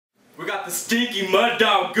We got the Stinky Mud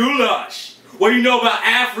Dog Goulash. What do you know about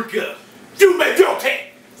Africa? You may feel okay.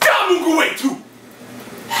 I'm going to.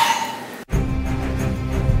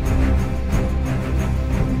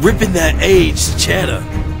 Ripping that aged cheddar.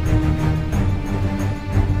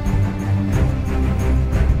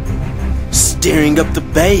 Stirring up the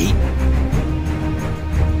bait.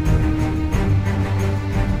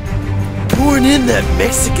 Pouring in that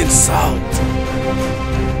Mexican salt.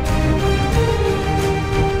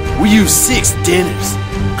 We use 6 dinners,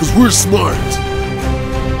 cause we're smart.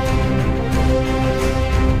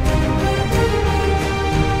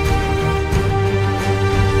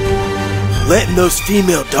 Letting those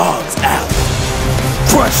female dogs out.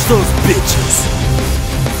 Crush those bitches.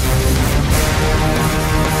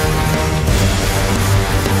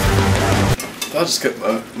 I'll just cut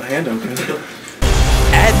my hand open.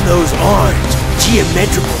 Adding those orange,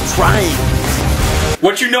 geometrical triangles.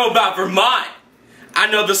 What you know about Vermont? I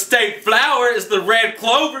know the state flower is the red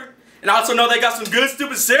clover. And I also know they got some good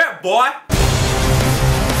stupid syrup, boy.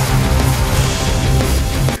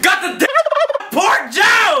 Got the pork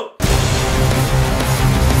joe!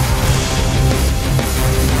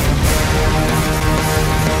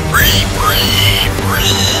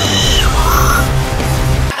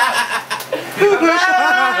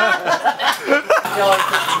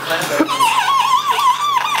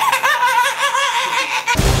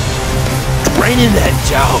 Draining that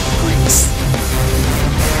jaw grease.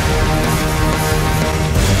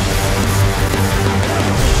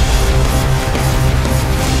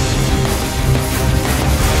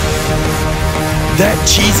 That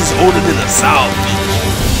cheese is older than a saltfish.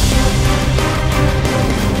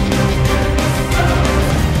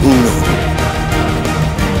 Uno.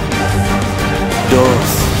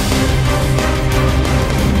 Dos.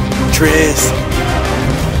 Tres.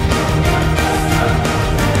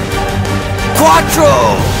 Quattro!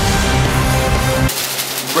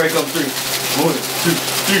 Break up 3. 1, 2,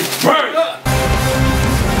 3, break!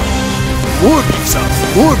 More beef sauce,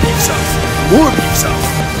 more beef sauce, more beef sauce,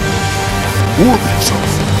 more beef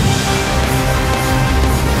sauce.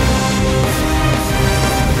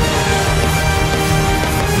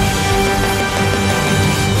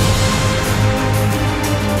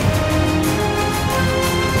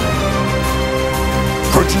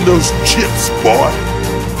 Crunching those chips, boy.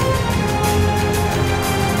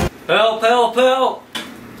 Help, help, help!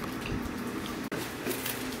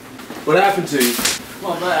 What happened to you?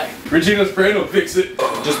 Come on back. Regina's brain will fix it.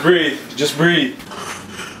 Just breathe, just breathe.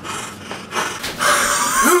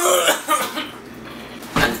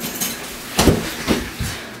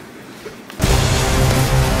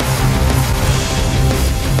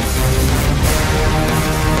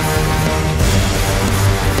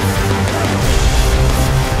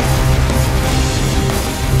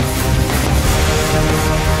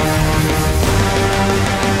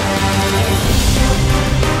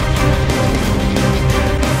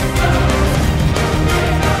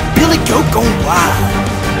 Go wild.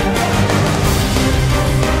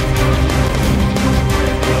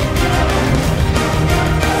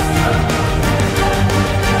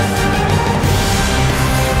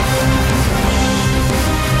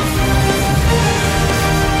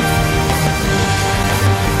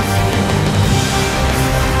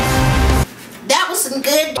 That was some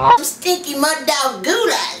good Stinky Mud Dog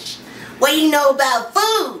Goulash. What do you know about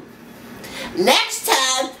food? Next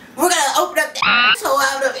time, we're gonna open up the asshole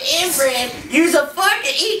out of inbred. Use a fork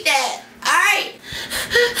to eat that. Alright?